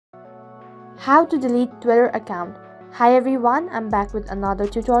How to delete Twitter account. Hi everyone, I'm back with another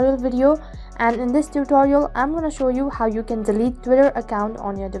tutorial video, and in this tutorial I'm going to show you how you can delete Twitter account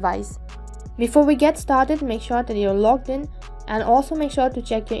on your device. Before we get started, make sure that you're logged in and also make sure to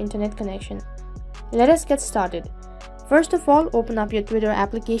check your internet connection. Let us get started. First of all, open up your Twitter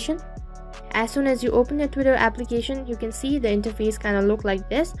application. As soon as you open your Twitter application, you can see the interface kind of look like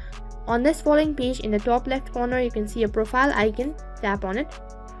this. On this following page, in the top left corner, you can see a profile icon. Tap on it.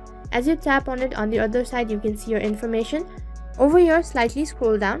 As you tap on it, on the other side you can see your information. Over here, slightly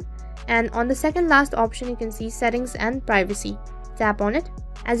scroll down, and on the second last option you can see settings and privacy. Tap on it.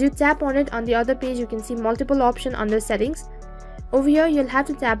 As you tap on it, on the other page you can see multiple options under settings. Over here you'll have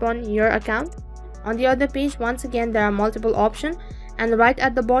to tap on your account. On the other page, once again there are multiple options, and right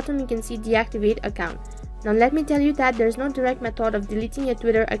at the bottom you can see deactivate account. Now let me tell you that there's no direct method of deleting your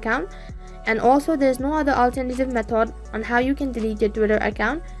Twitter account, and also there's no other alternative method on how you can delete your Twitter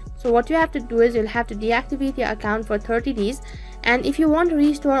account. So what you have to do is you'll have to deactivate your account for 30 days, and if you want to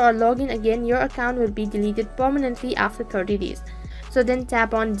restore or log in again, your account will be deleted permanently after 30 days. So then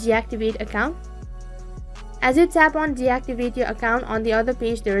tap on deactivate account. As you tap on deactivate your account, on the other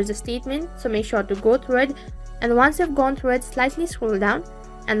page there is a statement, so make sure to go through it, and once you've gone through it, slightly scroll down,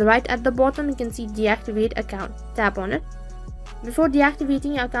 and right at the bottom you can see deactivate account. Tap on it. Before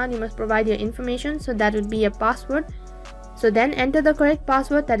deactivating your account, you must provide your information, so that would be a password. So then enter the correct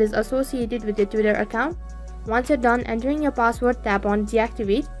password that is associated with your Twitter account. Once you're done entering your password, tap on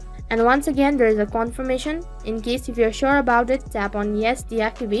deactivate, and once again there is a confirmation. In case if you're sure about it, tap on yes,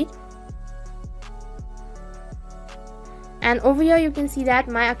 deactivate. And over here you can see that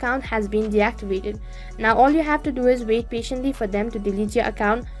my account has been deactivated. Now all you have to do is wait patiently for them to delete your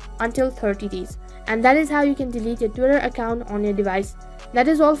account until 30 days. And that is how you can delete your Twitter account on your device. That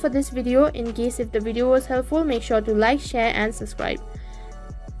is all for this video. In case if the video was helpful, make sure to like, share and subscribe.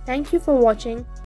 Thank you for watching.